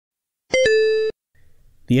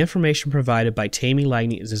The information provided by Taming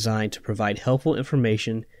Lightning is designed to provide helpful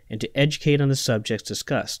information and to educate on the subjects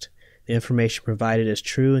discussed. The information provided is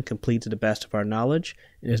true and complete to the best of our knowledge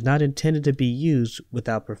and is not intended to be used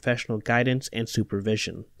without professional guidance and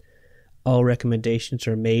supervision. All recommendations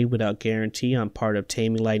are made without guarantee on part of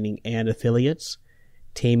Taming Lightning and affiliates.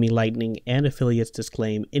 Taming Lightning and affiliates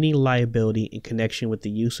disclaim any liability in connection with the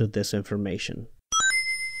use of this information.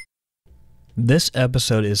 This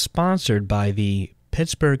episode is sponsored by the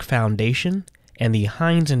Pittsburgh Foundation and the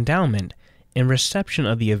Heinz Endowment in reception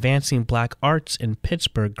of the Advancing Black Arts in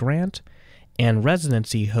Pittsburgh grant and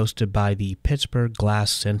residency hosted by the Pittsburgh Glas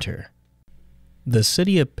Center. The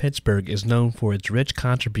city of Pittsburgh is known for its rich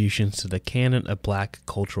contributions to the canon of black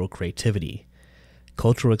cultural creativity.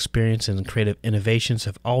 Cultural experiences and creative innovations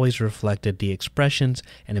have always reflected the expressions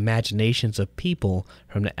and imaginations of people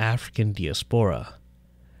from the African diaspora.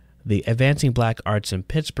 The Advancing Black Arts in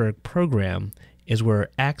Pittsburgh program is where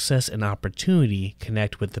access and opportunity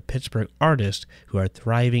connect with the Pittsburgh artists who are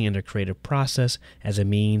thriving in their creative process as a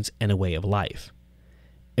means and a way of life.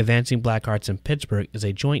 Advancing Black Arts in Pittsburgh is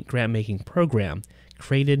a joint grant-making program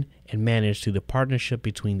created and managed through the partnership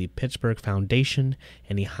between the Pittsburgh Foundation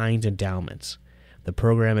and the Heinz Endowments. The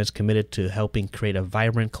program is committed to helping create a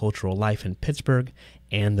vibrant cultural life in Pittsburgh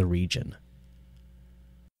and the region.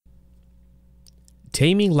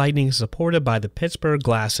 Taming Lightning is supported by the Pittsburgh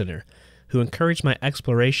Glas Center, who encouraged my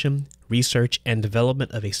exploration, research, and development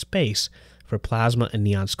of a space for plasma and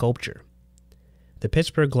neon sculpture. The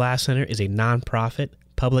Pittsburgh Glas Center is a nonprofit,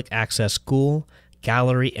 public access school,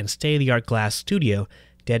 gallery, and state-of-the-art glass studio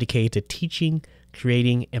dedicated to teaching,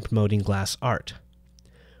 creating, and promoting glass art.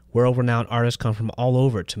 World-renowned artists come from all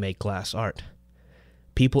over to make glass art.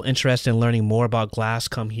 People interested in learning more about glass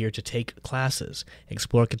come here to take classes,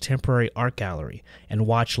 explore contemporary art gallery, and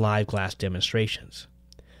watch live glass demonstrations.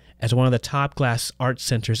 As one of the top glass art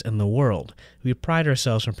centers in the world, we pride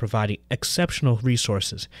ourselves on providing exceptional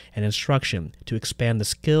resources and instruction to expand the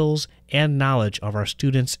skills and knowledge of our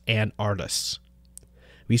students and artists.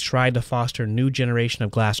 We strive to foster a new generation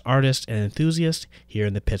of glass artists and enthusiasts here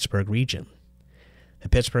in the Pittsburgh region. The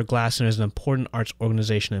Pittsburgh Glas Center is an important arts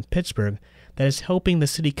organization in Pittsburgh that is helping the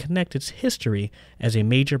city connect its history as a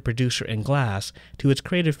major producer in glass to its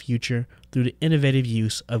creative future through the innovative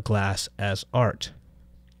use of glass as art.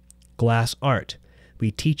 Glass art. We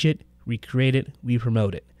teach it, we create it, we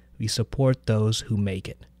promote it. We support those who make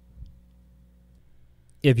it.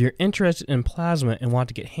 If you're interested in plasma and want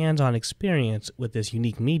to get hands-on experience with this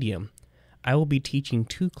unique medium, I will be teaching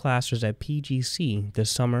 2 classes at PGC this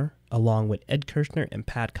summer along with Ed Kirshner and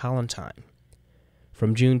Pat Collentine.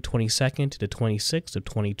 From June 22nd to the 26th of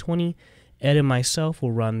 2020, Ed and myself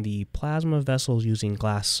will run the Plasma Vessels Using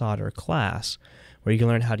Glass Solder class, where you can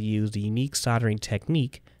learn how to use the unique soldering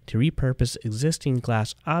technique to repurpose existing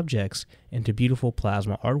glass objects into beautiful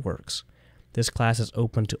plasma artworks. This class is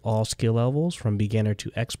open to all skill levels from beginner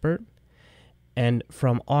to expert. And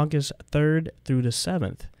from August 3rd through the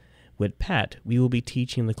 7th, with Pat, we will be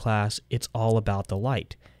teaching the class It's All About the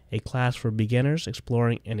Light, a class for beginners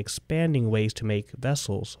exploring and expanding ways to make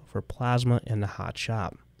vessels for plasma in the hot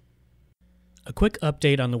shop. A quick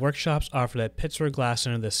update on the workshops offered at Pittsburgh Glas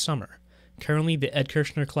Center this summer. Currently, the Ed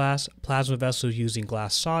Kirshner class, Plasma Vessels Using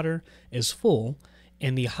Glass Solder, is full,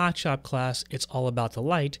 and the Hot Shop class, It's All About the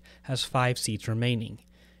Light, has 5 seats remaining.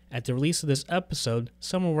 At the release of this episode,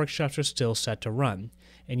 summer workshops are still set to run,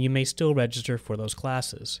 and you may still register for those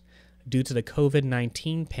classes. Due to the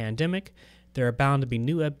COVID-19 pandemic, there are bound to be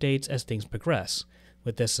new updates as things progress.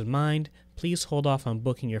 With this in mind, please hold off on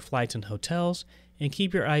booking your flights and hotels, and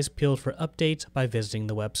keep your eyes peeled for updates by visiting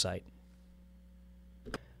the website.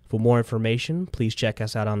 For more information, please check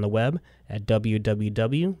us out on the web at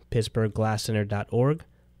www.pittsburghglasscenter.org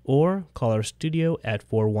or call our studio at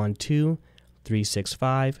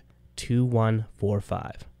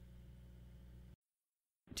 412-365-2145.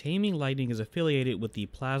 Taming Lightning is affiliated with the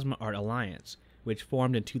Plasma Art Alliance, which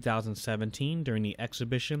formed in 2017 during the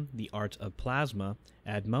exhibition The Art of Plasma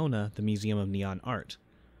at MONA, the Museum of Neon Art.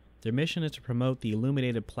 Their mission is to promote the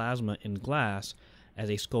illuminated plasma in glass as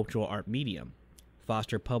a sculptural art medium,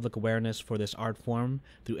 foster public awareness for this art form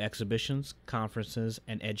through exhibitions, conferences,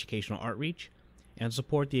 and educational outreach, and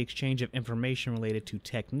support the exchange of information related to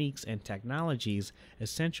techniques and technologies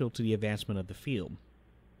essential to the advancement of the field.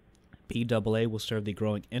 PAA will serve the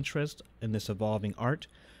growing interest in this evolving art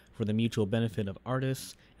for the mutual benefit of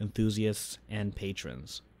artists, enthusiasts, and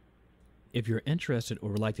patrons. If you're interested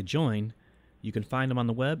or would like to join, you can find them on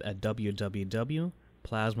the web at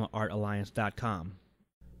www.plasmaartalliance.com.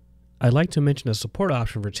 I'd like to mention a support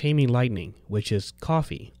option for Taming Lightning, which is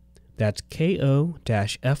coffee. That's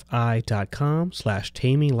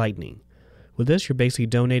ko-fi.com/taminglightning. With this, you're basically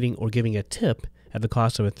donating or giving a tip at the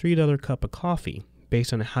cost of a $3 cup of coffee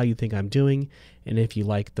based on how you think I'm doing, and if you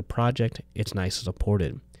like the project, it's nice to support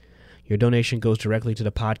it. Your donation goes directly to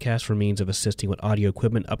the podcast for means of assisting with audio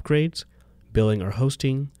equipment upgrades, billing or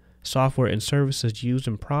hosting, software and services used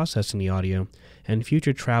in processing the audio, and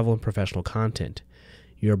future travel and professional content.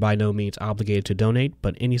 You are by no means obligated to donate,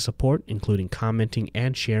 but any support, including commenting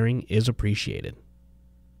and sharing, is appreciated.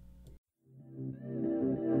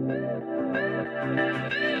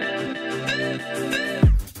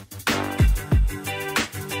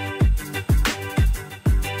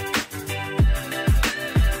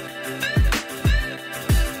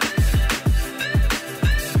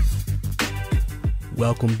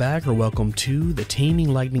 Welcome back, or welcome to the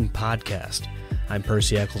Taming Lightning podcast. I'm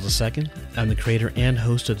Percy Eccles II. I'm the creator and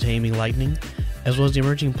host of Taming Lightning, as well as the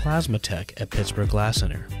emerging plasma tech at Pittsburgh Glass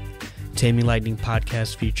Center. Taming Lightning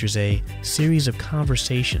podcast features a series of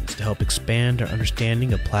conversations to help expand our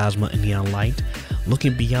understanding of plasma and neon light,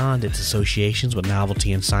 looking beyond its associations with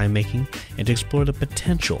novelty and sign making, and to explore the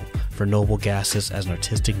potential for noble gases as an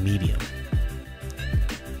artistic medium.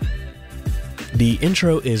 The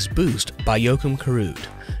intro is Boost by Joachim Karud.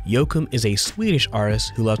 Joachim is a Swedish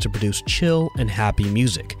artist who loves to produce chill and happy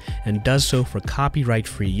music, and does so for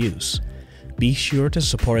copyright-free use. Be sure to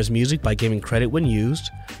support his music by giving credit when used,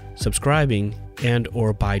 subscribing, and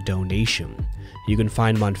or by donation. You can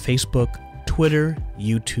find him on Facebook, Twitter,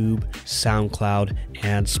 YouTube, SoundCloud,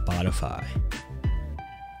 and Spotify.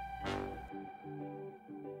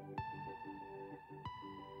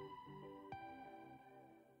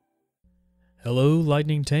 Hello,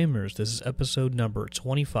 Lightning Tamers. This is episode number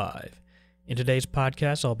 25. In today's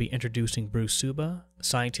podcast, I'll be introducing Bruce Suba,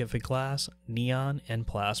 scientific glass, neon, and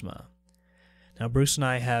plasma. Now, Bruce and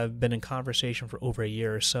I have been in conversation for over a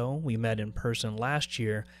year or so. We met in person last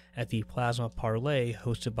year at the Plasma Parley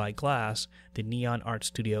hosted by Glas, the neon art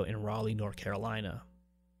studio in Raleigh, North Carolina.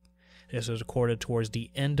 This was recorded towards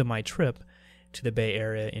the end of my trip to the Bay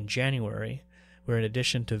Area in January, where in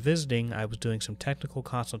addition to visiting, I was doing some technical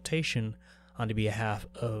consultation on behalf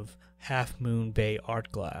of Half Moon Bay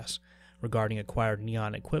Art Glass regarding acquired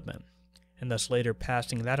neon equipment, and thus later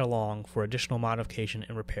passing that along for additional modification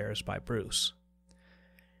and repairs by Bruce.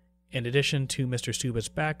 In addition to Mr. Suba's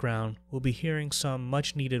background, we'll be hearing some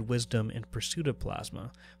much-needed wisdom in pursuit of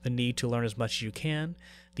plasma, the need to learn as much as you can,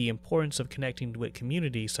 the importance of connecting with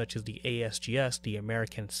communities such as the ASGS, the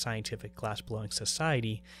American Scientific Glassblowing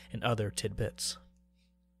Society, and other tidbits.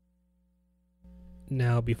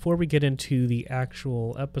 Now, before we get into the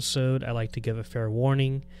actual episode, I'd like to give a fair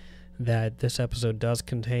warning that this episode does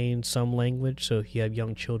contain some language, so if you have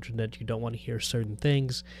young children that you don't want to hear certain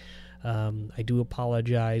things, I do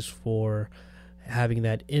apologize for having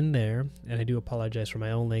that in there, and I do apologize for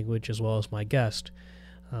my own language as well as my guest,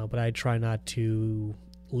 but I try not to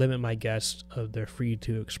limit my guests. They're free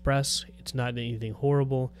to express. It's not anything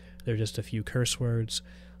horrible. They're just a few curse words.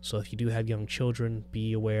 So if you do have young children,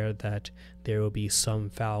 be aware that there will be some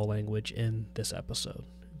foul language in this episode.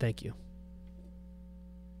 Thank you.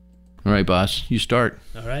 All right, boss, you start.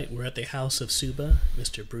 All right, we're at the house of Suba,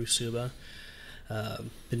 Mr. Bruce Suba.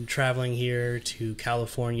 Been traveling here to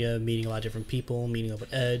California, meeting a lot of different people, meeting up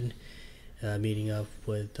with Ed, meeting up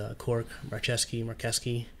with Cork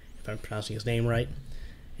Marcheski, if I'm pronouncing his name right.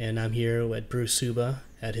 And I'm here with Bruce Suba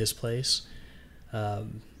at his place.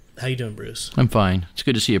 How you doing, Bruce? I'm fine. It's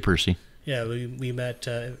good to see you, Percy. Yeah, we met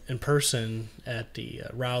in person at the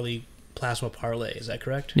Raleigh Plasma Parley. Is that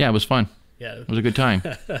correct? Yeah, it was fun. Yeah, it was a good time.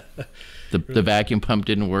 The vacuum pump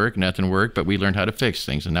didn't work, nothing worked, but we learned how to fix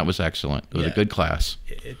things, and that was excellent. It was a good class.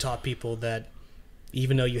 It taught people that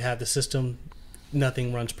even though you have the system,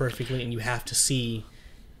 nothing runs perfectly, and you have to see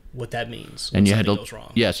what that means when something goes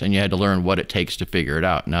wrong. Yes, and you had to learn what it takes to figure it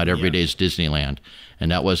out. Not every day is Disneyland,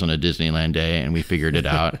 and that wasn't a Disneyland day, and we figured it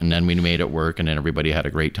out, and then we made it work, and then everybody had a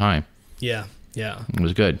great time. Yeah. It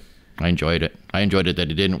was good. I enjoyed it. I enjoyed it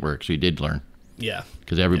that it didn't work, so you did learn. Yeah.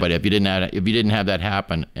 Because everybody, if you didn't have that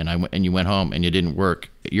happen, and you went home and you didn't work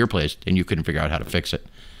at your place, then you couldn't figure out how to fix it.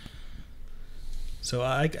 So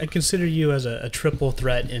I consider you as a triple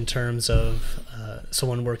threat in terms of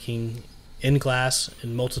someone working in glass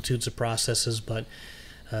in multitudes of processes, but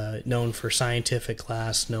known for scientific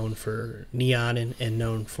glass, known for neon, and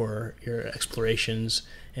known for your explorations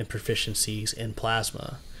and proficiencies in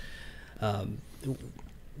plasma.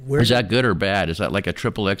 Is that good or bad? Is that like a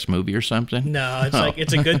XXX movie or something? No,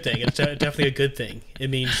 it's a good thing. It's definitely a good thing. It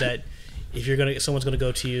means that if someone's going to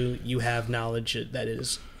go to you, you have knowledge that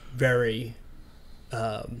is very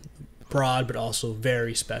broad, but also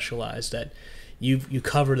very specialized. That you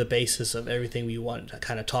cover the basis of everything we wanted to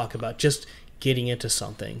kind of talk about, just getting into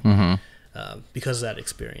something because of that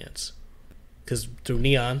experience. Because through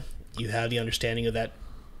neon, you have the understanding of that,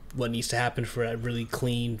 what needs to happen for a really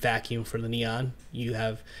clean vacuum for the neon.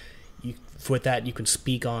 With that, you can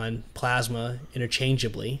speak on plasma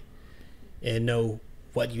interchangeably and know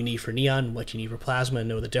what you need for neon, what you need for plasma, and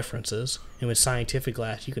know the differences. And with scientific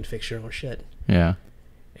glass, you can fix your own shit. Yeah.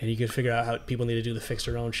 And you can figure out how people need to do to fix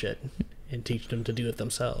their own shit and teach them to do it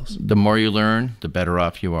themselves. The more you learn, the better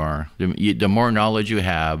off you are. The more knowledge you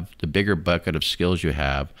have, the bigger bucket of skills you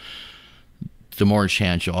have, the more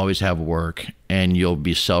chance you'll always have work, and you'll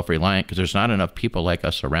be self-reliant because there's not enough people like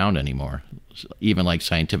us around anymore, even like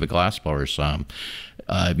scientific glassblowers.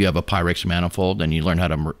 If you have a Pyrex manifold and you learn how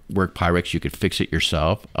to work Pyrex, you could fix it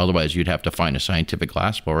yourself. Otherwise, you'd have to find a scientific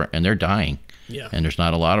glassblower, and they're dying. Yeah. And there's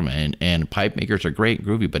not a lot of them. And pipe makers are great,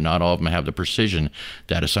 groovy, but not all of them have the precision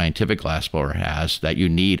that a scientific glassblower has that you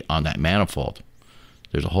need on that manifold.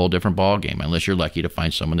 There's a whole different ball game unless you're lucky to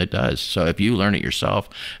find someone that does. So if you learn it yourself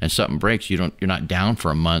and something breaks, you're not down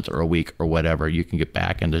for a month or a week or whatever. You can get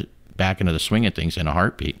back into the swing of things in a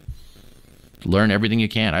heartbeat. Learn everything you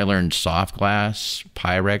can. I learned soft glass,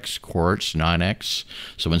 Pyrex, quartz, non-X.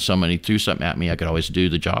 So when somebody threw something at me, I could always do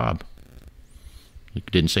the job. I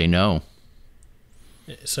didn't say no.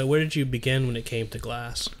 So where did you begin when it came to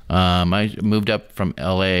glass? I moved up from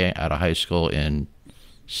LA out of high school in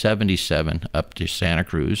 77 up to Santa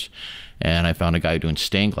Cruz, and I found a guy doing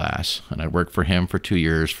stained glass, and I worked for him for 2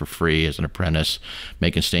 years for free as an apprentice,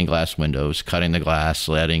 making stained glass windows, cutting the glass,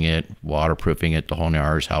 leading it, waterproofing it, the whole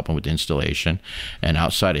yards, helping with the installation. And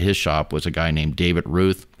outside of his shop was a guy named David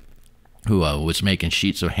Ruth, who was making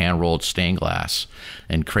sheets of hand-rolled stained glass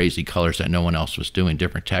in crazy colors that no one else was doing,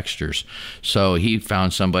 different textures. So he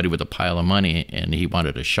found somebody with a pile of money, and he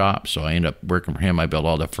wanted a shop. So I ended up working for him. I built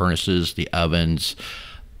all the furnaces, the ovens,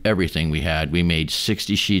 everything we had. We made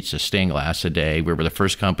 60 sheets of stained glass a day. We were the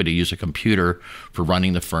first company to use a computer for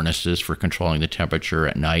running the furnaces, for controlling the temperature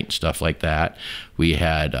at night and stuff like that. We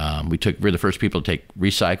had, we were the first people to take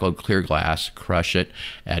recycled clear glass, crush it,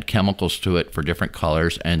 add chemicals to it for different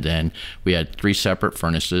colors, and then we had 3 separate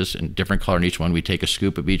furnaces and different color in each one. We take a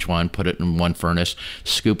scoop of each one, put it in one furnace,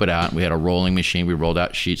 scoop it out, and we had a rolling machine. We rolled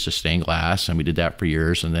out sheets of stained glass, and we did that for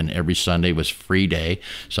years. And then every Sunday was free day,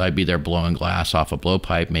 so I'd be there blowing glass off a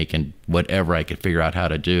blowpipe, making whatever I could figure out how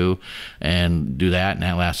to do, and do that. And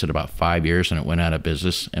that lasted about 5 years, and it went out of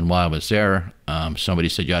business. And while I was there, somebody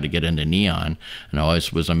said you ought to get into neon, and I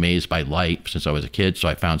always was amazed by light since I was a kid. So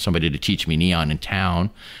I found somebody to teach me neon in town,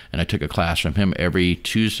 and I took a class from him every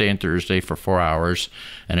Tuesday and Thursday for 4 hours.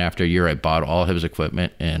 And after a year, I bought all his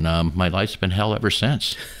equipment, and my life's been hell ever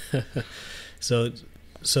since.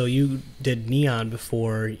 So you did neon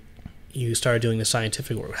before you started doing the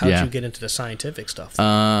scientific work. How did you get into the scientific stuff?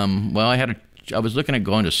 Well, I was looking at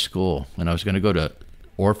going to school, and I was going to go to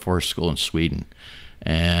Orrefors School in Sweden,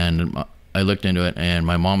 and I looked into it, and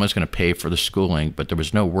my mom was going to pay for the schooling, but there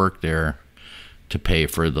was no work there to pay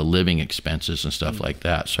for the living expenses and stuff like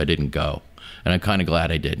that, so I didn't go. And I'm kind of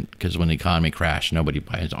glad I didn't, because when the economy crashed, nobody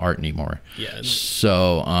buys art anymore. Yeah.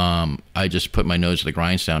 So I just put my nose to the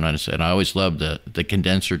grindstone on it, and I always loved the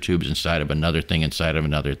condenser tubes inside of another thing inside of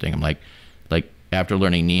another thing. I'm like after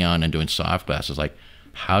learning neon and doing soft glass, I was like,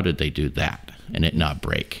 how did they do that and it not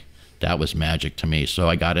break? That was magic to me. So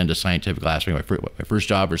I got into scientific glassblowing. My first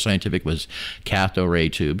job for scientific was cathode ray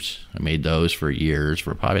tubes. I made those for years.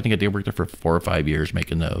 I think I did work there for 4 or 5 years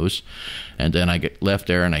making those. And then I left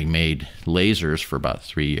there and I made lasers for about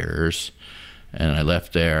 3 years. And I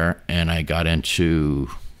left there and I got into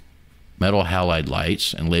metal halide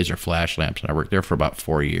lights and laser flash lamps. And I worked there for about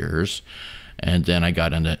 4 years. And then I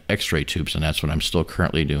got into X-ray tubes, and that's what I'm still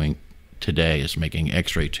currently doing today, is making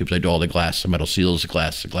X-ray tubes. I do all the glass, the metal seals, the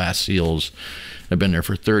glass seals. I've been there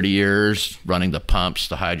for 30 years, running the pumps,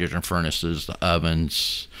 the hydrogen furnaces, the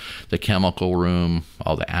ovens, the chemical room,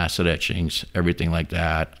 all the acid etchings, everything like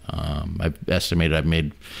that. I've estimated I've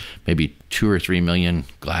made maybe 2 or 3 million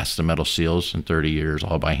glass to metal seals in 30 years,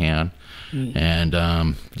 all by hand. And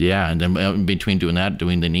and then in between doing that,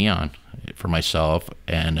 doing the neon for myself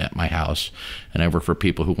and at my house. And I work for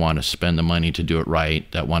people who want to spend the money to do it right,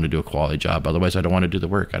 that want to do a quality job. Otherwise, I don't want to do the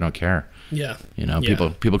work. I don't care. Yeah. You know,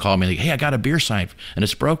 people call me like, hey, I got a beer sign and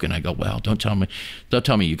it's broken. I go, well, don't tell me. They'll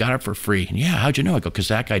tell me you got it for free. And yeah, how'd you know? I go, because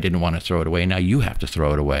that guy didn't want to throw it away. Now you have to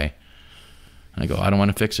throw it away. And I go, I don't want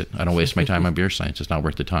to fix it. I don't waste my time on beer signs. It's not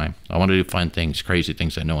worth the time. I want to do fun things, crazy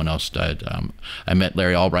things that no one else did. I met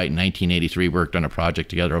Larry Albright in 1983, worked on a project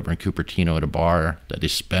together over in Cupertino at a bar that they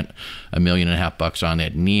spent $1.5 million on. They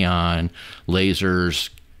had neon, lasers,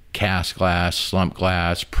 cast glass, slump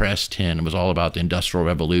glass, pressed tin. It was all about the Industrial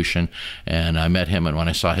Revolution. And I met him, and when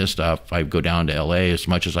I saw his stuff, I'd go down to L.A. as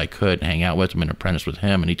much as I could and hang out with him and apprentice with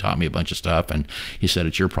him, and he taught me a bunch of stuff, and he said,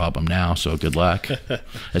 it's your problem now, so good luck.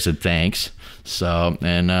 I said, thanks. So,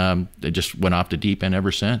 and it just went off the deep end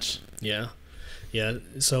ever since. Yeah.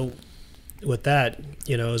 So with that,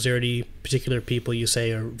 is there any particular people you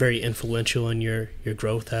say are very influential in your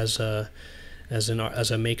growth as a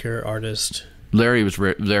maker artist? Larry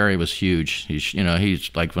was huge.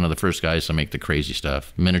 He's like one of the first guys to make the crazy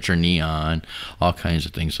stuff, miniature neon, all kinds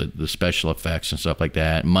of things, like the special effects and stuff like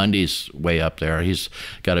that. Mundy's way up there. He's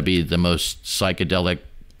got to be the most psychedelic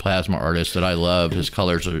plasma artist that I love. His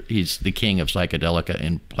colors he's the king of psychedelica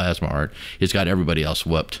in plasma art. He's got everybody else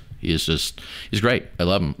whooped. He's great. I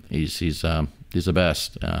love him. He's the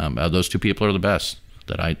best. Those two people are the best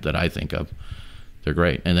that I think of. They're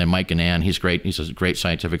great. And then Mike Gannan, he's great. He's a great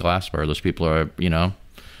scientific glassblower. Those people are,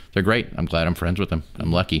 they're great. I'm glad I'm friends with them.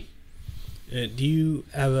 I'm lucky. Do you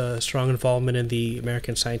have a strong involvement in the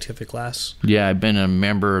American Scientific Glass? Yeah, I've been a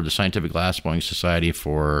member of the Scientific Glassblowing Society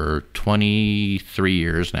for 23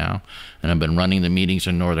 years now, and I've been running the meetings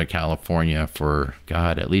in Northern California for,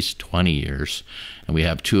 at least 20 years. And we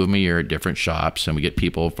have 2 of them a year at different shops, and we get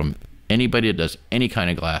people from anybody that does any kind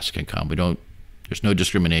of glass can come. There's no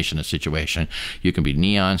discrimination in the situation. You can be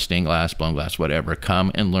neon, stained glass, blown glass, whatever.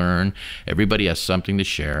 Come and learn. Everybody has something to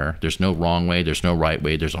share. There's no wrong way. There's no right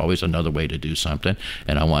way. There's always another way to do something.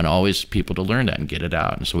 And I want always people to learn that and get it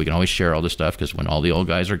out. And so we can always share all this stuff, because when all the old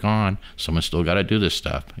guys are gone, someone's still got to do this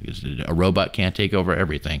stuff. Because a robot can't take over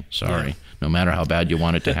everything. Sorry. Yeah. No matter how bad you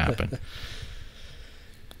want it to happen.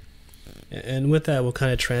 And with that, we'll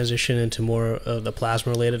kind of transition into more of the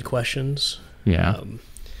plasma-related questions. Yeah.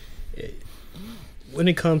 When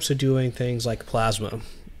it comes to doing things like plasma,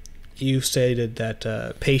 you stated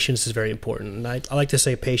that patience is very important. And I like to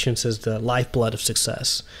say patience is the lifeblood of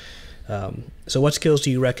success. So what skills do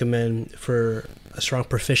you recommend for a strong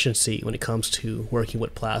proficiency when it comes to working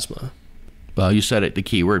with plasma? Well, you said it, the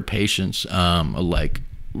key word, patience. Like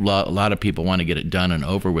a lot of people want to get it done and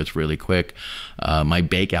over with really quick. My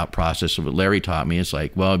bake-out process, what Larry taught me, is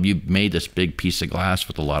like, well, you've made this big piece of glass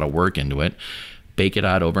with a lot of work into it. Bake it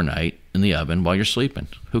out overnight in the oven while you're sleeping.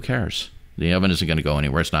 Who cares? The oven isn't going to go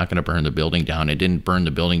anywhere. It's not going to burn the building down. It didn't burn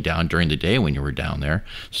the building down during the day when you were down there.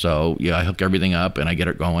 So I hook everything up and I get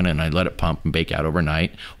it going and I let it pump and bake out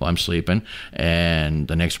overnight while I'm sleeping. And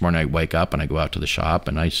the next morning I wake up and I go out to the shop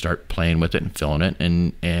and I start playing with it and filling it.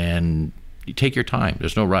 And you take your time.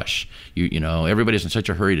 There's no rush. Everybody's in such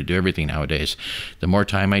a hurry to do everything nowadays. The more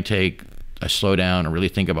time I take, I slow down and really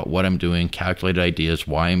think about what I'm doing, calculated ideas,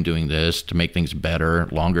 why I'm doing this, to make things better,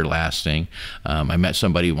 longer lasting. I met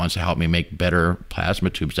somebody who wants to help me make better plasma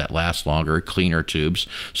tubes that last longer, cleaner tubes.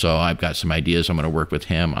 So I've got some ideas. I'm going to work with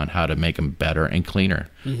him on how to make them better and cleaner,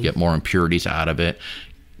 get more impurities out of it.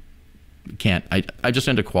 I just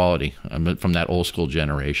into quality. I'm from that old school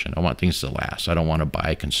generation. I want things to last. I don't want to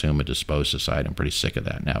buy, consume, and dispose aside. I'm pretty sick of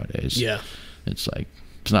that nowadays. Yeah. It's like,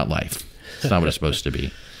 it's not life. It's not what it's supposed to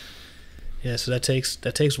be. Yeah, so that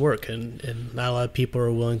takes work, and not a lot of people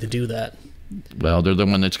are willing to do that. Well, they're the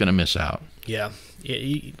one that's going to miss out. Yeah.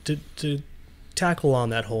 To tackle on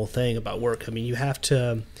that whole thing about work, I mean, you have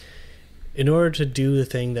to, in order to do the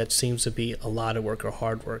thing that seems to be a lot of work or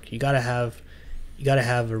hard work, you got to have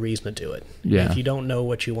a reason to do it. Yeah. If you don't know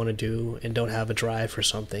what you want to do and don't have a drive for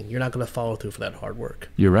something, you're not going to follow through for that hard work.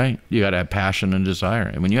 You're right. You got to have passion and desire.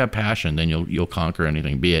 And when you have passion, then you'll conquer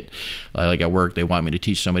anything. Be it like at work, they want me to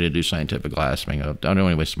teach somebody to do scientific glassblowing. I go, don't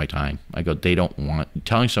want to waste my time. I go,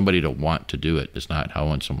 telling somebody to want to do it is not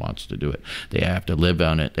how someone wants to do it. They have to live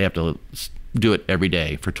on it. They have to do it every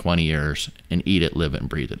day for 20 years and eat it, live it, and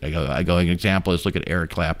breathe it. I go. An example is, look at Eric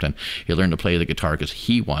Clapton. He learned to play the guitar because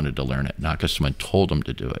he wanted to learn it, not because someone told him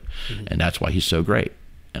to do it. Mm-hmm. And that's why he's so great.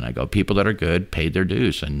 And I go, people that are good paid their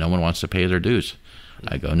dues, and no one wants to pay their dues.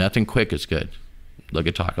 I go, nothing quick is good. Look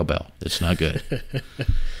at Taco Bell. It's not good.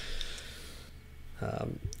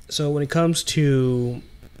 So when it comes to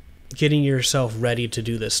getting yourself ready to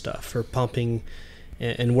do this stuff, for pumping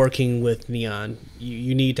and working with neon,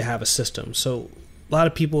 you need to have a system. So a lot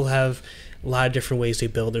of people have a lot of different ways they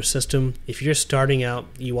build their system. If you're starting out,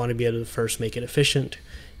 you want to be able to first make it efficient.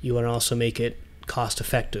 You want to also make it cost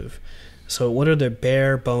effective. So what are the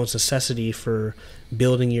bare bones necessity for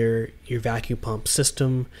building your vacuum pump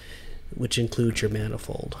system, which includes your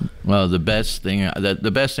manifold? Well, the best thing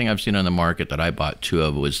I've seen on the market that I bought 2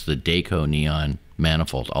 of was the Daco neon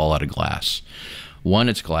manifold, all out of glass. One,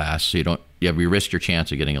 it's glass, so you risk your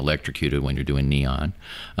chance of getting electrocuted when you're doing neon.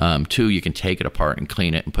 2, you can take it apart and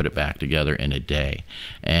clean it and put it back together in a day.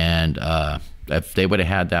 And If they would have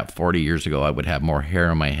had that 40 years ago, I would have more hair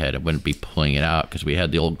on my head. I wouldn't be pulling it out, because we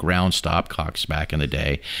had the old ground stopcocks back in the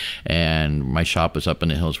day, and my shop was up in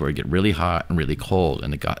the hills where it get really hot and really cold,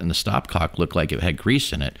 and the stopcock looked like it had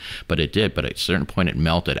grease in it, but it did. But at a certain point, it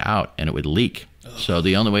melted out and it would leak. So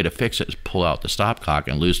the only way to fix it is pull out the stopcock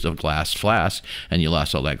and lose the glass flask, and you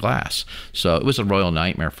lost all that glass. So it was a royal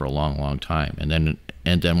nightmare for a long, long time. And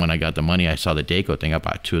then when I got the money, I saw the Dayco thing. I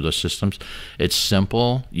bought 2 of those systems. It's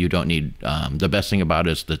simple. You don't need, the best thing about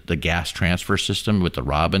it is the gas transfer system with the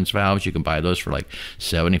Robbins valves. You can buy those for like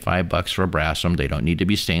 $75 for a brass one. They don't need to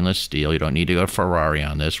be stainless steel. You don't need to go Ferrari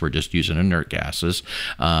on this. We're just using inert gases.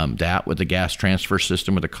 That with the gas transfer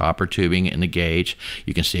system with the copper tubing and the gauge,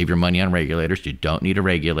 you can save your money on regulators. You don't need a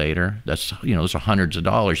regulator. That's, those are hundreds of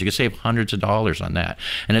dollars. You can save hundreds of dollars on that.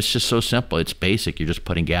 And it's just so simple. It's basic. You're just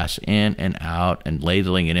putting gas in and out and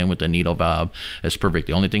ladling it in with the needle valve. It's perfect.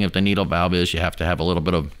 The only thing with the needle valve is you have to have a little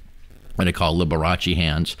bit of what they call Liberace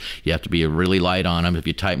hands. You have to be really light on them. If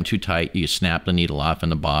you tighten too tight, you snap the needle off in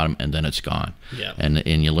the bottom, and then it's gone. Yeah. And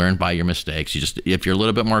you learn by your mistakes. If you're a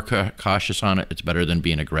little bit more cautious on it, it's better than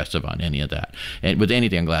being aggressive on any of that. And with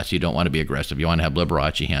anything in glass, you don't want to be aggressive. You want to have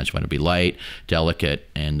Liberace hands. You want to be light, delicate,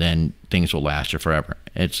 and then things will last you forever.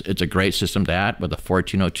 It's a great system. That with a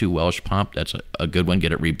 1402 Welsh pump, that's a good one.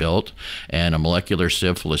 Get it rebuilt, and a molecular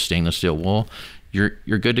sieve full of stainless steel wool.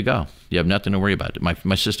 You're good to go. You have nothing to worry about.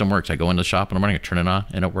 My system works. I go in the shop in the morning, I turn it on,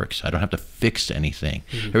 and it works. I don't have to fix anything.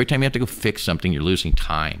 Every time you have to go fix something, you're losing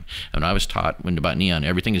time. And I was taught about neon,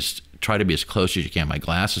 everything is try to be as close as you can. My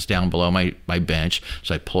glass is down below my bench,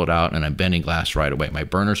 so I pull it out, and I'm bending glass right away. My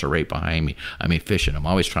burners are right behind me. I'm efficient. I'm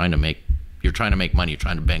always trying to make You're trying to make money. You're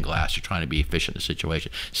trying to bend glass. You're trying to be efficient in the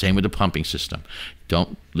situation. Same with the pumping system.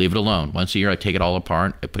 Don't leave it alone. Once a year, I take it all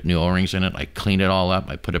apart. I put new O-rings in it. I clean it all up.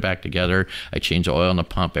 I put it back together. I change the oil in the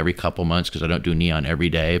pump every couple months because I don't do neon every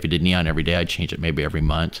day. If you did neon every day, I'd change it maybe every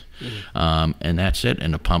month. And that's it.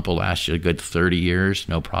 And the pump will last you a good 30 years,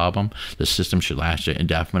 no problem. The system should last you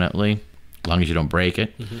indefinitely, as long as you don't break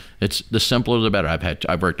it. It's the simpler the better.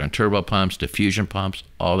 I've worked on turbo pumps, diffusion pumps,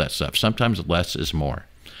 all that stuff. Sometimes less is more.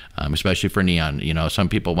 Especially for neon. You know, some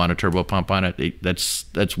people want a turbo pump on it.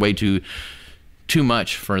 That's way too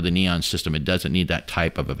much for the neon system. It doesn't need that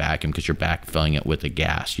type of a vacuum because you're backfilling it with the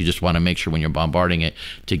gas. You just want to make sure when you're bombarding it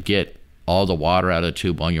to get all the water out of the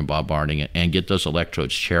tube while you're bombarding it, and get those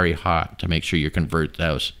electrodes cherry hot to make sure you convert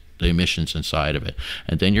the emissions inside of it,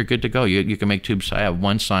 and then you're good to go. You can make tubes. I have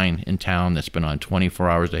one sign in town that's been on 24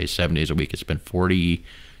 hours a day, 7 days a week. It's been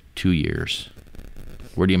 42 years.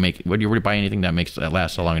 Where do you buy anything that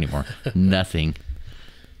lasts so long anymore? Nothing.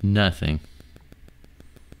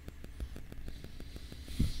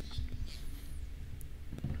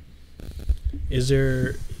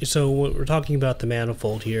 So we're talking about the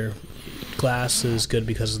manifold here. Glass is good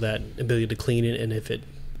because of that ability to clean it, and if it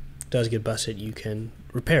does get busted, you can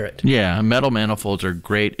repair it. Yeah, metal manifolds are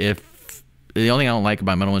great. The only thing I don't like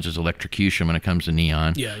about metal ones is electrocution when it comes to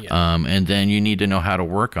neon. Yeah. And then you need to know how to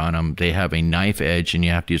work on them. They have a knife edge, and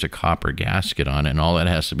you have to use a copper gasket on it. And all that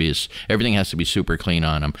has to be is everything has to be super clean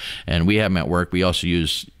on them. And we have them at work. We also you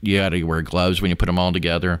got to wear gloves when you put them all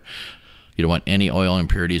together. You don't want any oil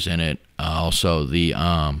impurities in it. Also, the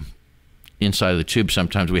inside of the tube,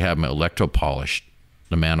 sometimes we have them electropolished,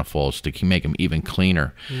 the manifolds, to make them even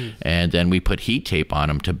cleaner. And then we put heat tape on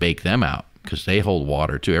them to bake them out, because they hold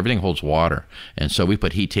water too. Everything holds water, and so we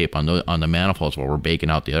put heat tape on the manifolds while we're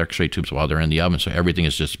baking out the X-ray tubes while they're in the oven. So everything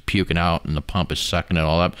is just puking out, and the pump is sucking it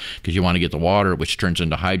all up because you want to get the water, which turns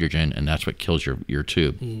into hydrogen, and that's what kills your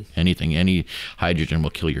tube. Any hydrogen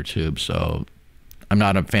will kill your tube. So I'm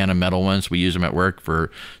not a fan of metal ones. We use them at work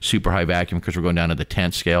for super high vacuum because we're going down to the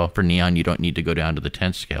 10th scale. For neon, you don't need to go down to the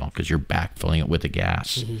 10th scale because you're backfilling it with the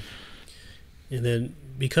gas. And then,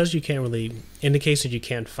 because you can't really, in the case that you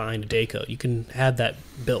can't find a Dayco, you can have that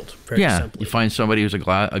built very simply. You find somebody who's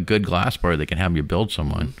a good glass blower, they can have you build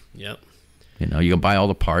someone. Yep. You know, you can buy all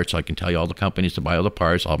the parts. I can tell you all the companies to buy all the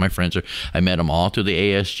parts. All my friends I met them all through the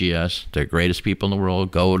ASGS. They're the greatest people in the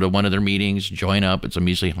world. Go to one of their meetings, join up. It's a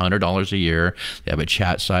measly $100 a year. They have a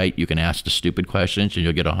chat site. You can ask the stupid questions, and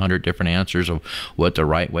you'll get 100 different answers of what the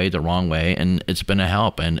right way, the wrong way. And it's been a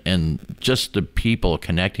help. And just the people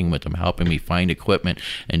connecting with them, helping me find equipment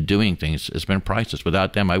and doing things, has been priceless.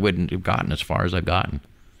 Without them, I wouldn't have gotten as far as I've gotten.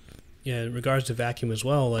 Yeah, in regards to vacuum as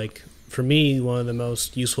well, like, for me, one of the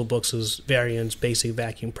most useful books is Varian's Basic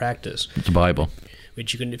Vacuum Practice. It's a Bible.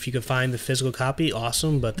 Which if you could find the physical copy,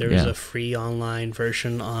 awesome. But there is a free online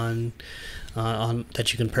version on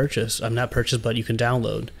that you can purchase. Not purchase, but you can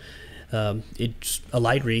download. It's a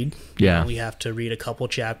light read. Yeah. We have to read a couple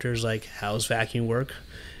chapters like how's vacuum work,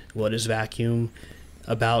 what is vacuum,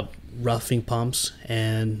 about roughing pumps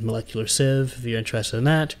and molecular sieve if you're interested in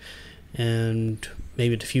that, and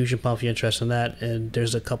maybe a diffusion pump if you're interested in that. And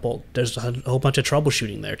there's a whole bunch of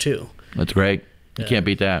troubleshooting there too. That's great. You can't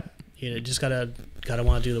beat that. You just gotta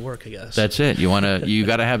want to do the work, I guess. That's it. You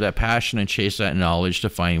gotta have that passion and chase that knowledge to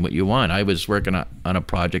find what you want. I was working on a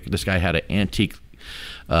project. This guy had an antique,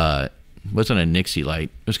 wasn't a Nixie light.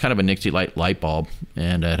 It was kind of a Nixie light bulb,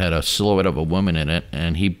 and it had a silhouette of a woman in it.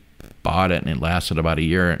 And he bought it, and it lasted about a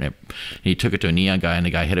year. And he took it to a neon guy, and the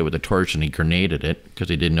guy hit it with a torch, and he grenaded it because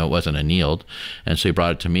he didn't know it wasn't annealed. And so he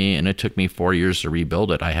brought it to me, and it took me 4 years to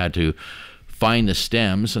rebuild it. I had to find the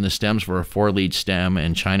stems, and the stems were a 4-lead stem,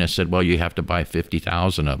 and China said, well, you have to buy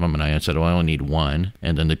 50,000 of them, and I said, well, I only need one.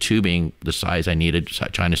 And then the tubing, the size I needed,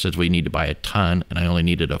 China says, well, you need to buy a ton, and I only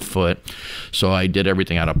needed a foot. So I did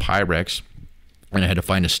everything out of Pyrex, and I had to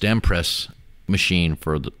find a stem press machine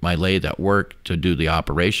for my lathe that worked to do the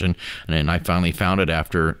operation. And then I finally found it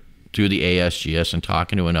through the ASGS and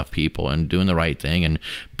talking to enough people and doing the right thing and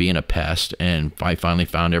being a pest. And I finally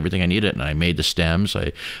found everything I needed, and I made the stems.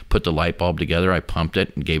 I put the light bulb together. I pumped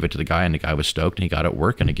it and gave it to the guy, and the guy was stoked, and he got it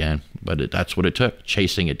working again. But that's what it took,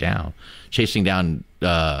 chasing down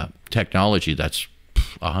technology that's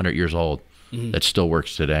 100 years old that still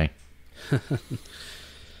works today.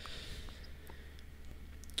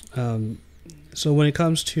 So when it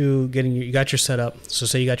comes to you got your setup, so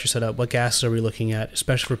say you got your setup, what gases are we looking at,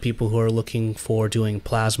 especially for people who are looking for doing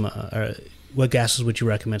plasma? What gases would you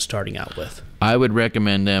recommend starting out with? I would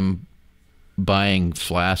recommend them buying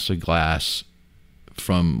flasks of glass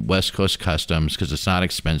from West Coast Customs because it's not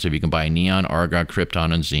expensive. You can buy neon, argon,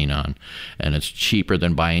 krypton, and xenon, and it's cheaper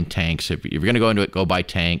than buying tanks. If you're going to go into it, go buy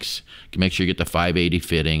tanks. Make sure you get the 580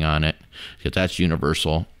 fitting on it because that's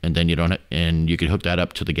universal, and then you can hook that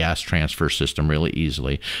up to the gas transfer system really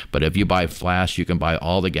easily. But if you buy flasks, you can buy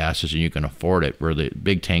all the gases and you can afford it. Where the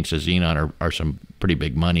big tanks of xenon are some pretty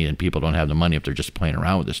big money, and people don't have the money if they're just playing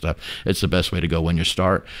around with this stuff. It's the best way to go when you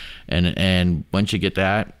start, and once you get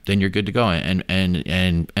that, then you're good to go.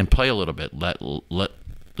 And play a little bit. Let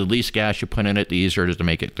the least gas you put in it, the easier it is to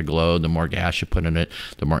make it to glow. The more gas you put in it,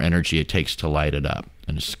 the more energy it takes to light it up.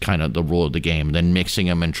 And it's kind of the rule of the game. And then mixing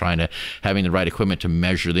them and having the right equipment to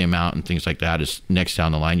measure the amount and things like that is next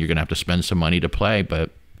down the line. You're going to have to spend some money to play, but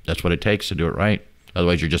that's what it takes to do it right.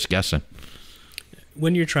 Otherwise, you're just guessing.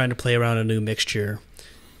 When you're trying to play around a new mixture,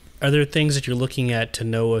 are there things that you're looking at to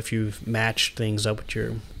know if you've matched things up with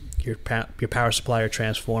your power supply or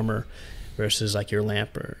transformer versus like your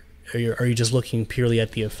lamp, or are you just looking purely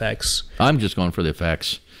at the effects? I'm just going for the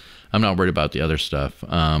effects. I'm not worried about the other stuff.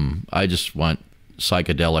 I just want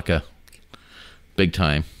psychedelica, big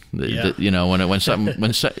time. Yeah.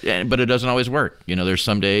 But it doesn't always work. There's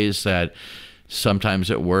some days that sometimes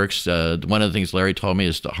it works. One of the things Larry told me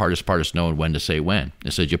is the hardest part is knowing when to say when.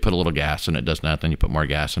 It says you put a little gas and it does nothing. You put more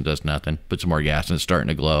gas and it does nothing. Put some more gas and it's starting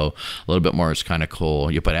to glow. A little bit more, it's kind of cool.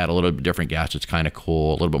 Add a little bit different gas, it's kind of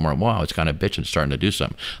cool. A little bit more, wow, it's kind of bitching, starting to do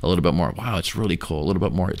something. A little bit more, wow, it's really cool. A little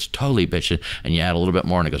bit more, it's totally bitching. And you add a little bit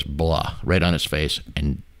more and it goes blah, right on its face,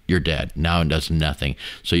 and you're dead. Now it does nothing.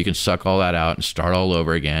 So you can suck all that out and start all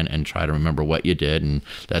over again and try to remember what you did. And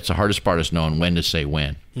that's the hardest part, is knowing when to say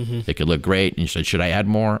when. It could look great, and you said, should I add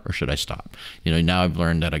more or should I stop? Now I've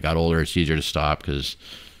learned that I got older, it's easier to stop because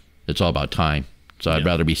it's all about time. So I'd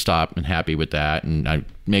rather be stopped and happy with that. And I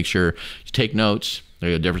make sure you take notes.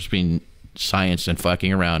 There's a difference between science and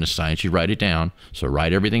fucking around. In science, you write it down. So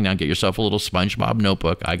write everything down. Get yourself a little SpongeBob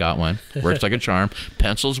notebook. I got one. Works like a charm.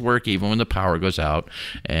 Pencils work even when the power goes out.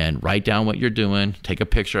 And write down what you're doing. Take a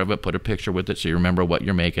picture of it. Put a picture with it so you remember what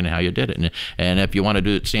you're making and how you did it. And if you want to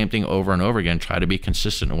do the same thing over and over again, try to be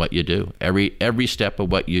consistent in what you do. Every step of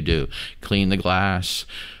what you do. Clean the glass.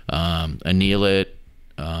 Anneal it.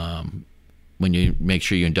 When you make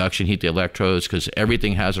sure you induction heat the electrodes, because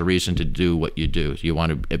everything has a reason to do what you do. If you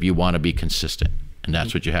want to be consistent, and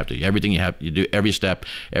that's what you have to. Everything you do every step,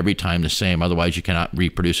 every time the same. Otherwise, you cannot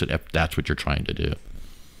reproduce it if that's what you're trying to do.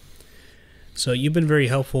 So you've been very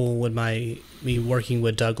helpful with me working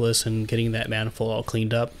with Douglas and getting that manifold all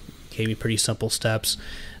cleaned up. Gave me pretty simple steps.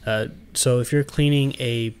 So if you're cleaning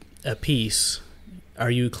a piece,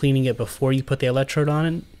 are you cleaning it before you put the electrode on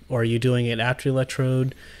it, or are you doing it after the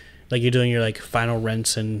electrode? Like you're doing your final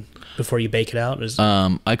rinse and before you bake it out?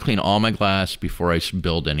 I clean all my glass before I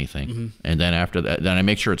build anything. And then after that, then I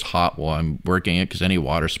make sure it's hot while I'm working it, because any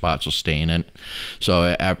water spots will stain it.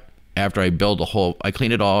 So after I build I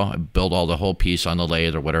clean it all, I build all the whole piece on the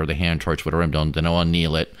lathe or whatever, the hand torch, whatever I'm doing, then I'll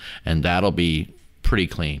anneal it, and that'll be pretty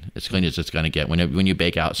clean. As clean as it's going to get. When you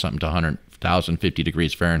bake out something to 1,050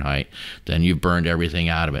 degrees Fahrenheit, then you've burned everything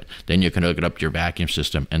out of it. Then you can hook it up to your vacuum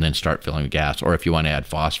system and then start filling with gas. Or if you want to add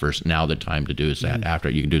phosphorus, now the time to do is that. After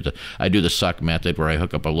you can do I do the suck method where I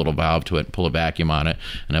hook up a little valve to it and pull a vacuum on it,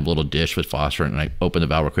 and I have a little dish with phosphorus, and I open the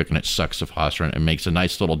valve real quick and it sucks the phosphorus and makes a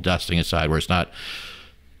nice little dusting inside where it's not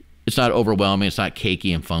overwhelming, it's not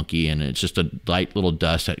cakey and funky, and it's just a light little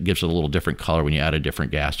dust that gives it a little different color when you add a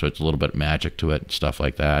different gas, so it's a little bit of magic to it and stuff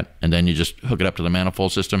like that. And then you just hook it up to the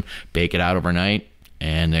manifold system, bake it out overnight,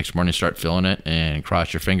 and the next morning start filling it and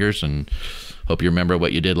cross your fingers and hope you remember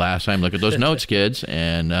what you did last time. Look at those notes, kids,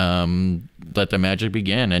 and let the magic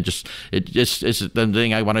begin. And it's the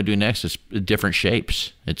thing I want to do next is different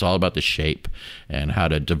shapes. It's all about the shape and how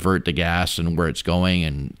to divert the gas and where it's going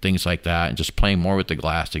and things like that, and just playing more with the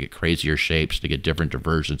glass to get crazier shapes, to get different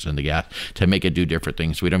diversions in the gas, to make it do different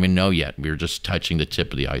things. We don't even know yet. We're just touching the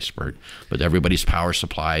tip of the iceberg with everybody's power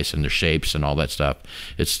supplies and their shapes and all that stuff.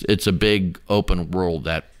 It's a big open world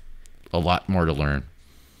that a lot more to learn.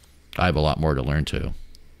 I have a lot more to learn too.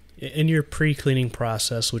 In your pre-cleaning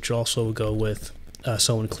process, which also will go with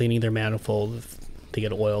someone cleaning their manifold, if they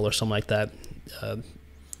get oil or something like that,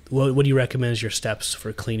 what do you recommend as your steps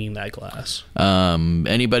for cleaning that glass?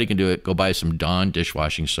 Anybody can do it. Go buy some Dawn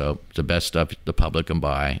dishwashing soap. It's the best stuff the public can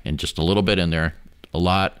buy, and just a little bit in there. A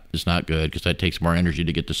lot is not good because that takes more energy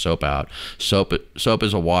to get the soap out. Soap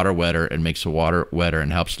is a water wetter and makes the water wetter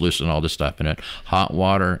and helps loosen all the stuff in it. Hot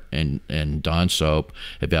water and Dawn soap.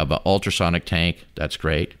 If you have an ultrasonic tank, that's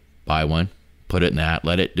great. Buy one. Put it in that.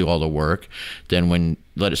 Let it do all the work. Then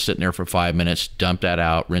let it sit in there for 5 minutes. Dump that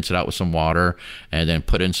out. Rinse it out with some water, and then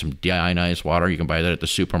put in some deionized water. You can buy that at the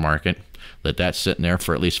supermarket. Let that sit in there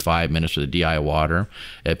for at least 5 minutes with the DI water.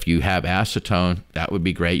 If you have acetone, that would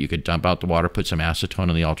be great. You could dump out the water, put some acetone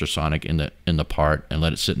in the ultrasonic in the part, and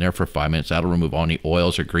let it sit in there for 5 minutes. That'll remove all any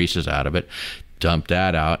oils or greases out of it. Dump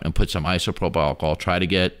that out and put some isopropyl alcohol.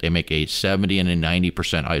 They make a 70 and a 90%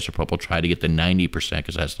 isopropyl. Try to get the 90%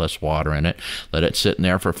 because that's less water in it. Let it sit in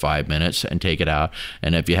there for 5 minutes and take it out.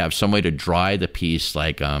 And if you have some way to dry the piece,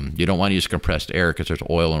 like you don't want to use compressed air because there's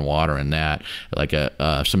oil and water in that, like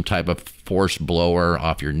some type of force blower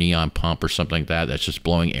off your neon pump or something like that that's just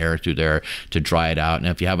blowing air through there to dry it out. And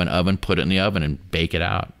if you have an oven, put it in the oven and bake it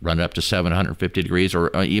out. Run it up to 750 degrees,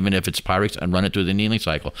 or even if it's Pyrex, and run it through the annealing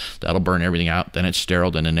cycle. That'll burn everything out. Then it's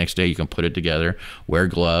sterile. Then the next day you can put it together. Wear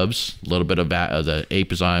gloves. A little bit of the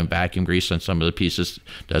Apazon vacuum grease on some of the pieces.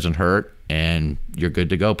 Doesn't hurt. And you're good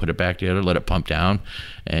to go. Put it back together. Let it pump down.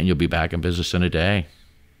 And you'll be back in business in a day.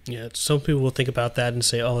 Yeah, some people will think about that and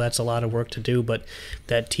say, oh, that's a lot of work to do, but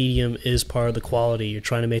that tedium is part of the quality. You're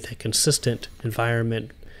trying to make that consistent environment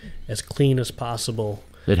as clean as possible.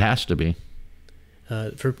 It has to be.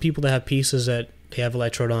 For people that have pieces that they have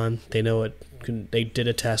electrode on, they know they did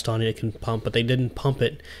a test on it, it can pump, but they didn't pump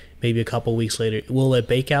it maybe a couple weeks later. Will it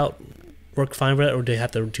bake out work fine for that, or do they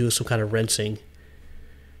have to do some kind of rinsing?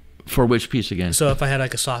 For which piece again? So if I had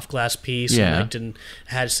like a soft glass piece, yeah, and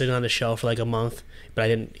I had it sitting on the shelf for like a month, but I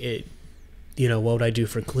didn't, what would I do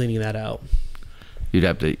for cleaning that out? You'd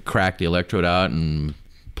have to crack the electrode out and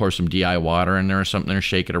pour some DI water in there or something, or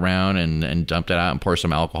shake it around and dump that out and pour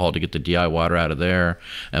some alcohol to get the DI water out of there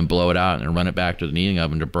and blow it out and run it back to the annealing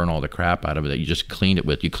oven to burn all the crap out of it that you just cleaned it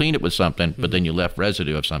with. You cleaned it with something, but then you left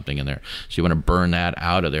residue of something in there. So you want to burn that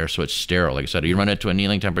out of there so it's sterile. Like I said, you run it to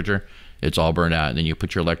annealing temperature, it's all burned out, and then you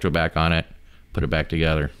put your electrode back on it, put it back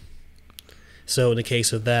together. So in the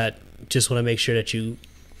case of that, just want to make sure that you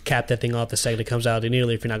cap that thing off the second it comes out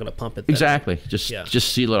annealing if you're not going to pump it. Exactly. Just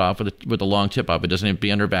seal it off with a long tip off. It doesn't have to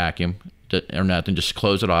be under vacuum or nothing. Just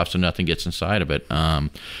close it off so nothing gets inside of it.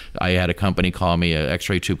 I had a company call me, an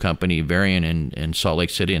X-ray tube company, Varian in Salt Lake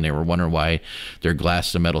City, and they were wondering why their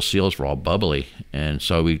glass and metal seals were all bubbly. And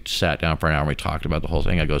so we sat down for an hour and we talked about the whole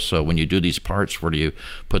thing. I go, so when you do these parts, where do you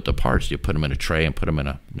put the parts? Do you put them in a tray and put them in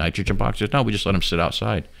a nitrogen box? He goes, no, we just let them sit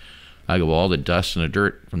outside. I go, well, all the dust and the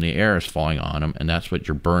dirt from the air is falling on them, and that's what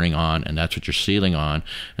you're burning on, and that's what you're sealing on.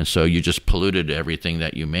 And so you just polluted everything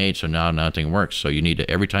that you made, so now nothing works. So you need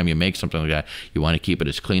to, every time you make something like that, you want to keep it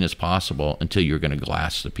as clean as possible until you're going to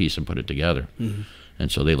glass the piece and put it together. Mm-hmm.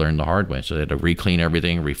 And so they learned the hard way. So they had to re-clean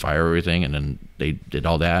everything, refire everything, and then they did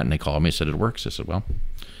all that, and they called me and said it works. I said, well,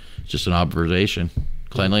 it's just an observation.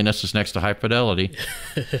 Cleanliness is next to high fidelity.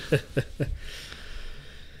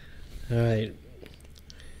 All right.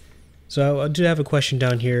 So I do have a question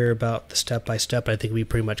down here about the step-by-step. I think we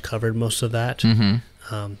pretty much covered most of that.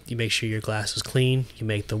 Mm-hmm. You make sure your glass is clean. You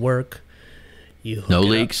make the work. You hook no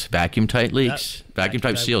leaks, vacuum-tight leaks. Vacuum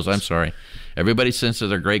type seals. I'm sorry. Everybody thinks that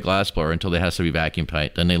they're a great glass blower until it has to be vacuum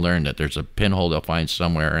tight. Then they learn that there's a pinhole they'll find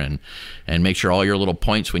somewhere, and make sure all your little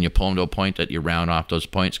points, when you pull them to a point, that you round off those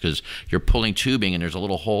points, because you're pulling tubing and there's a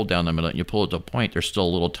little hole down the middle, and you pull it to a point, there's still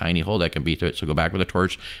a little tiny hole that can be through it. So go back with a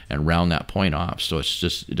torch and round that point off. So it's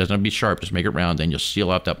just, it doesn't have to be sharp, just make it round, then you'll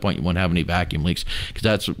seal off that point. You won't have any vacuum leaks, because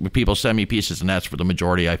that's what people send me pieces, and that's for the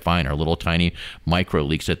majority I find are little tiny micro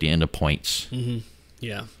leaks at the end of points. Mm-hmm.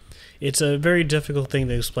 Yeah. It's a very difficult thing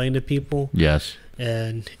to explain to people. Yes.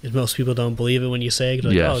 And most people don't believe it when you say it.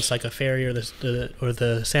 Like, oh, it's like a fairy or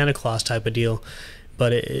the Santa Claus type of deal.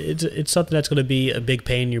 But it's something that's going to be a big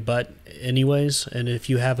pain in your butt anyways. And if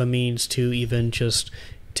you have a means to even just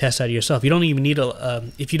test out yourself, you don't even need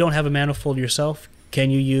if you don't have a manifold yourself, can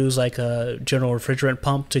you use like a general refrigerant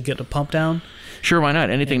pump to get the pump down? Sure, why not?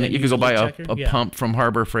 Anything that you could go buy a pump from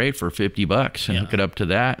Harbor Freight for $50 and hook it up to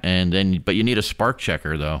that, and then, but you need a spark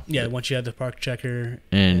checker though. Yeah, once you have the spark checker.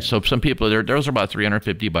 And so some people, those are about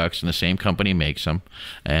 $350, and the same company makes them,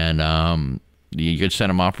 and you could send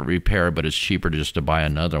them off for repair, but it's cheaper just to buy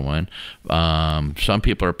another one. Some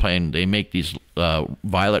people are playing, they make these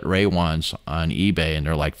violet ray wands on eBay, and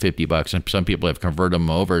they're like $50, and some people have converted them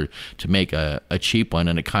over to make a cheap one,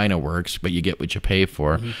 and it kind of works, but you get what you pay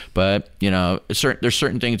for. Mm-hmm. But you know, there's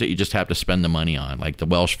certain things that you just have to spend the money on, like the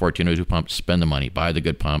Welsh 1402 pump. Spend the money, buy the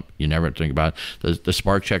good pump. You never think about it. The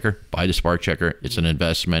spark checker, buy the spark checker. It's an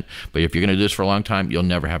investment, but if you're going to do this for a long time, you'll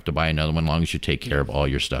never have to buy another one as long as you take care of all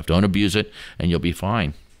your stuff. Don't abuse it, and you'll be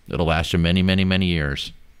fine. It'll last you many, many, many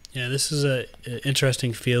years. Yeah, this is an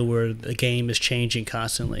interesting field where the game is changing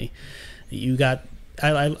constantly. I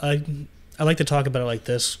like to talk about it like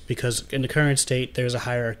this because in the current state, there's a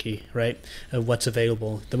hierarchy, right, of what's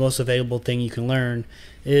available. The most available thing you can learn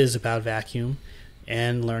is about vacuum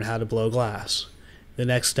and learn how to blow glass. The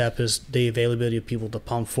next step is the availability of people to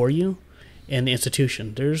pump for you and the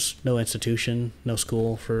institution. There's no institution, no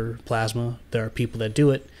school for plasma. There are people that do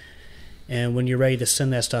it. And when you're ready to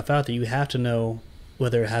send that stuff out there, you have to know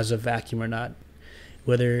whether it has a vacuum or not,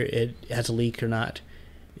 whether it has a leak or not.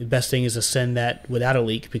 The best thing is to send that without a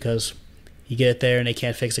leak, because you get it there and they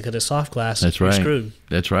can't fix it because it's soft glass. That's you're right. Screwed.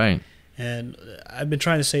 That's right. And I've been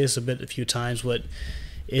trying to say this a few times.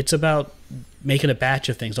 It's about making a batch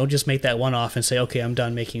of things. Don't just make that one off and say, okay, I'm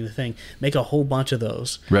done making the thing. Make a whole bunch of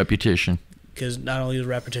those. Repetition. Because not only does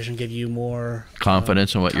repetition give you more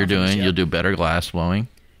confidence in what you're doing, you'll do better glass blowing.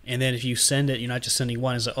 And then if you send it, you're not just sending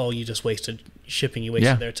one. It's like, oh, you just wasted shipping. You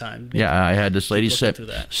wasted their time. I had this lady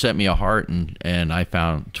sent me a heart, and I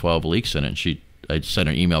found 12 leaks in it. I sent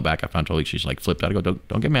her an email back. I found 12 leaks. She's like flipped out. I go,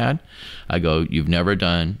 don't get mad. I go, you've never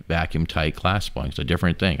done vacuum tight glass blowing. It's a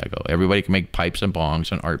different thing. I go, everybody can make pipes and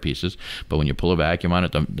bongs and art pieces, but when you pull a vacuum on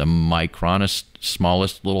it, the micronest,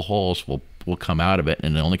 smallest little holes will come out of it,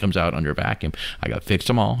 and it only comes out under vacuum. I got fixed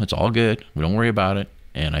them all. It's all good. We don't worry about it.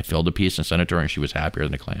 And I filled a piece and sent it to her, and she was happier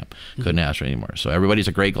than a clam. Couldn't ask her anymore. So everybody's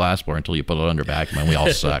a great glass blower until you put it under vacuum, and we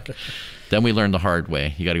all suck. Then we learned the hard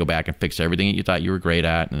way. You got to go back and fix everything that you thought you were great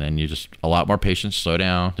at, and then you just a lot more patience. Slow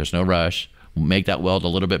down. There's no rush. Make that weld a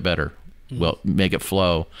little bit better. Well, make it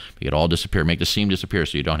flow, make it all disappear, make the seam disappear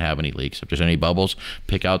so you don't have any leaks. If there's any bubbles,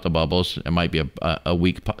 pick out the bubbles. It might be a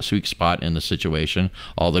weak spot in the situation.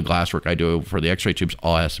 All the glass work I do for the x-ray tubes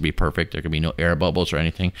all has to be perfect. There can be no air bubbles or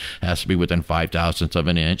anything. It has to be within 5/1000ths of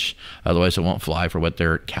an inch. Otherwise, it won't fly for what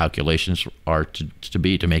their calculations are to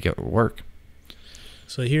be to make it work.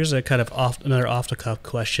 So here's a kind of another off-the-cuff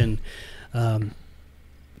question.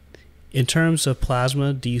 In terms of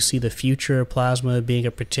plasma, do you see the future of plasma being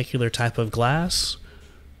a particular type of glass?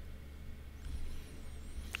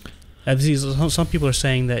 Some people are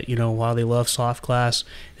saying that, while they love soft glass,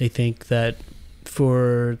 they think that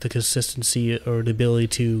for the consistency or the ability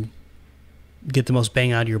to get the most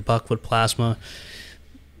bang out of your buck with plasma,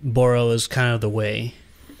 boro is kind of the way.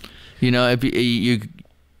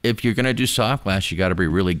 If you're going to do soft glass, you got to be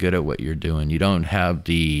really good at what you're doing. You don't have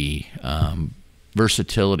the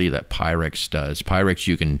versatility that Pyrex does. Pyrex,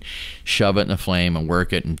 you can shove it in the flame and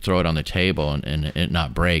work it and throw it on the table and it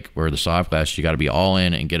not break. Where the soft glass, you got to be all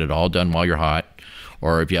in and get it all done while you're hot.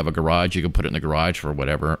 Or if you have a garage, you can put it in the garage for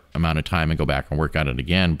whatever amount of time and go back and work on it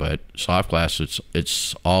again. But soft glass,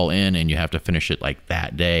 it's all in, and you have to finish it like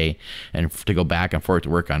that day. And to go back and forth to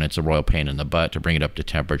work on it, it's a royal pain in the butt to bring it up to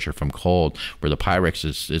temperature from cold. Where the Pyrex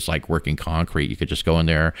is like working concrete. You could just go in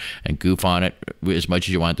there and goof on it as much as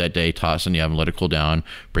you want that day, toss in the oven, let it cool down,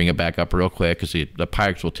 bring it back up real quick, because the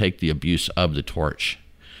Pyrex will take the abuse of the torch.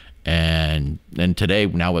 And today,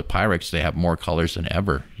 now with Pyrex, they have more colors than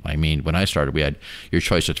ever. I mean, when I started, we had your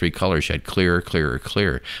choice of 3 colors. You had clear, clear,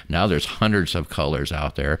 clear. Now there's hundreds of colors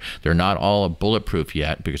out there. They're not all bulletproof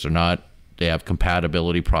yet, because they're not they have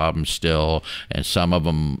compatibility problems still, and some of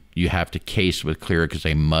them you have to case with clear because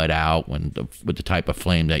they mud out with the type of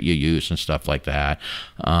flame that you use and stuff like that.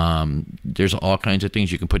 There's all kinds of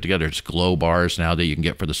things you can put together. There's glow bars now that you can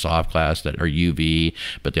get for the soft glass that are UV,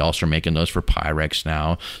 but they also are making those for Pyrex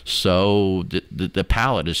now. So the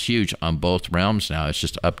palette is huge on both realms now. It's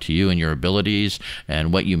just up to you and your abilities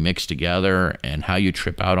and what you mix together and how you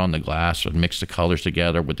trip out on the glass or mix the colors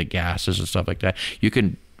together with the gases and stuff like that. You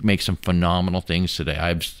can make some phenomenal things today.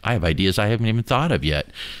 I have ideas I haven't even thought of yet.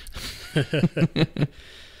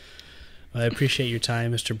 I appreciate your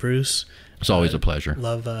time, Mr. Bruce. It's always a pleasure.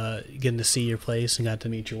 Love getting to see your place and got to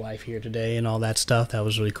meet your wife here today and all that stuff. That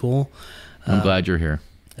was really cool. I'm glad you're here.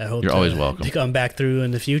 I hope you're always welcome to come back through in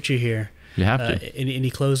the future here. You have to. Any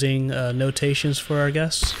closing notations for our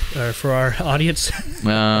guests or for our audience?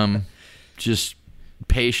 Just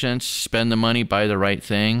patience, spend the money, buy the right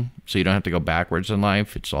thing so you don't have to go backwards in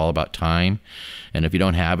life. It's all about time. And if you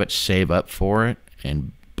don't have it, save up for it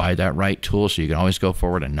and buy that right tool so you can always go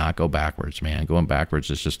forward and not go backwards, man. Going backwards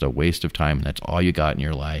is just a waste of time. That's all you got in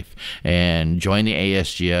your life. And join the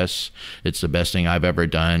ASGS. It's the best thing I've ever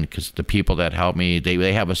done because the people that help me,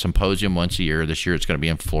 they have a symposium once a year. This year it's going to be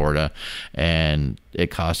in Florida, and it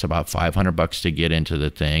costs about $500 to get into the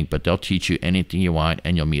thing, but they'll teach you anything you want,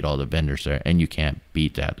 and you'll meet all the vendors there, and you can't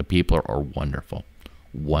beat that. The people are wonderful.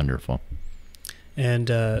 Wonderful. And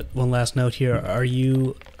one last note here. Are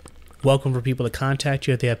you welcome for people to contact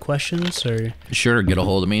you if they have questions? Or Sure, get a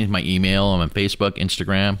hold of me. My email, I'm on Facebook,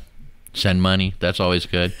 Instagram. Send money. That's always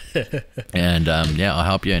good. And yeah, I'll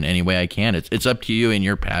help you in any way I can. It's up to you and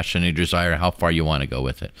your passion and your desire, how far you want to go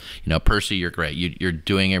with it. You know, Percy, you're great. You're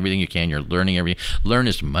doing everything you can. You're learning everything. Learn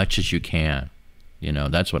as much as you can. You know,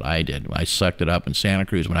 that's what I did. I sucked it up in Santa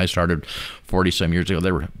Cruz. When I started 40-some years ago,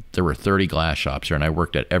 there were 30 glass shops here, and I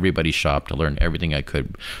worked at everybody's shop to learn everything I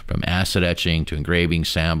could, from acid etching to engraving,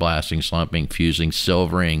 sandblasting, slumping, fusing,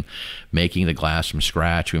 silvering, making the glass from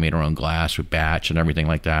scratch. We made our own glass with batch and everything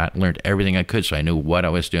like that. Learned everything I could so I knew what I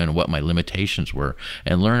was doing and what my limitations were.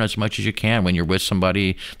 And learn as much as you can. When you're with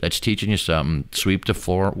somebody that's teaching you something, sweep the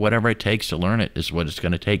floor, whatever it takes to learn it is what it's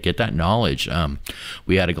going to take. Get that knowledge.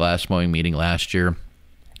 We had a glass blowing meeting last year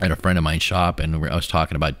at a friend of mine's shop, and I was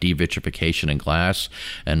talking about devitrification in glass.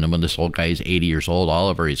 And when this old guy is 80 years old,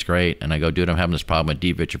 Oliver, he's great. And I go, dude, I'm having this problem with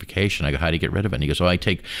devitrification. I go, how do you get rid of it? And he goes, I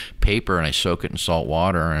take paper and I soak it in salt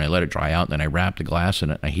water and I let it dry out. And then I wrap the glass in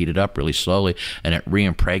it and I heat it up really slowly, and it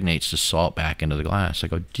reimpregnates the salt back into the glass. I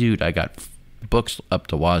go, dude, I got books up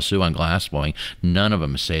to wazoo on glass blowing. None of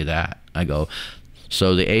them say that. I go,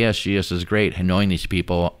 so the ASGS is great. And knowing these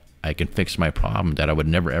people, I can fix my problem that I would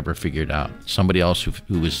never, ever figured out. Somebody else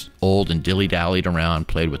who was old and dilly-dallied around,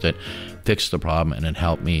 played with it, fixed the problem, and it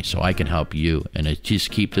helped me. So I can help you. And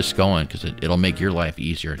just keep this going because it'll make your life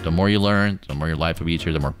easier. The more you learn, the more your life will be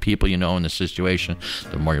easier. The more people you know in the situation,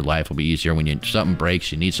 the more your life will be easier. When something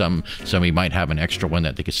breaks, you need something, somebody might have an extra one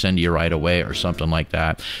that they could send to you right away or something like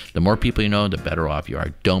that. The more people you know, the better off you are.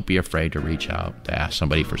 Don't be afraid to reach out, to ask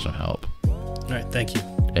somebody for some help. All right, thank you.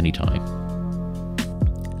 Anytime.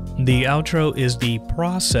 The outro is The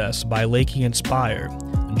Process by Lakey Inspire.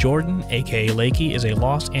 Jordan, aka Lakey, is a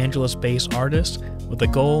Los Angeles-based artist with a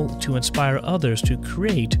goal to inspire others to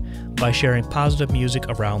create by sharing positive music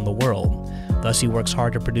around the world. Thus, he works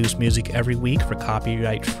hard to produce music every week for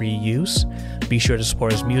copyright-free use. Be sure to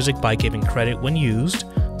support his music by giving credit when used,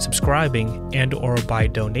 subscribing, and/or by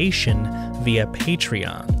donation via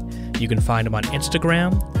Patreon. You can find him on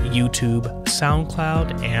Instagram, YouTube,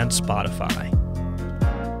 SoundCloud, and Spotify.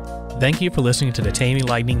 Thank you for listening to the Taming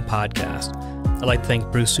Lightning podcast. I'd like to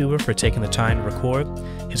thank Bruce Suba for taking the time to record,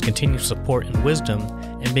 his continued support and wisdom,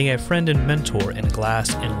 and being a friend and mentor in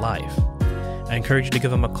glass and life. I encourage you to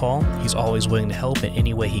give him a call. He's always willing to help in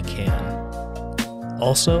any way he can.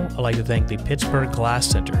 Also, I'd like to thank the Pittsburgh Glass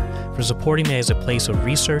Center for supporting me as a place of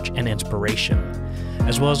research and inspiration,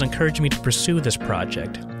 as well as encouraging me to pursue this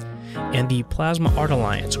project, and the Plasma Art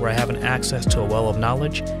Alliance, where I have access to a well of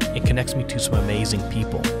knowledge and connects me to some amazing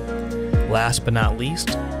people. Last but not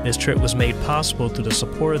least, this trip was made possible through the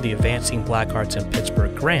support of the Advancing Black Arts in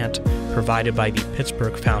Pittsburgh grant provided by the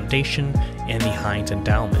Pittsburgh Foundation and the Heinz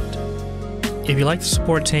Endowment. If you'd like to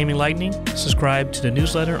support Taming Lightning, subscribe to the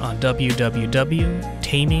newsletter on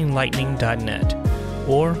www.taminglightning.net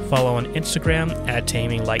or follow on Instagram at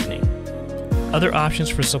Taming Lightning. Other options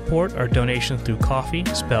for support are donations through Ko-fi,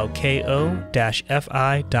 spelled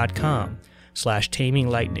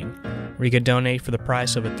ko-fi.com/taminglightning, where you can donate for the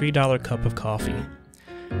price of a $3 cup of coffee.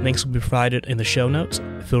 Links will be provided in the show notes.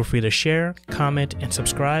 Feel free to share, comment, and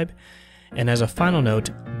subscribe. And as a final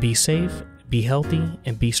note, be safe, be healthy,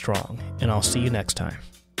 and be strong. And I'll see you next time.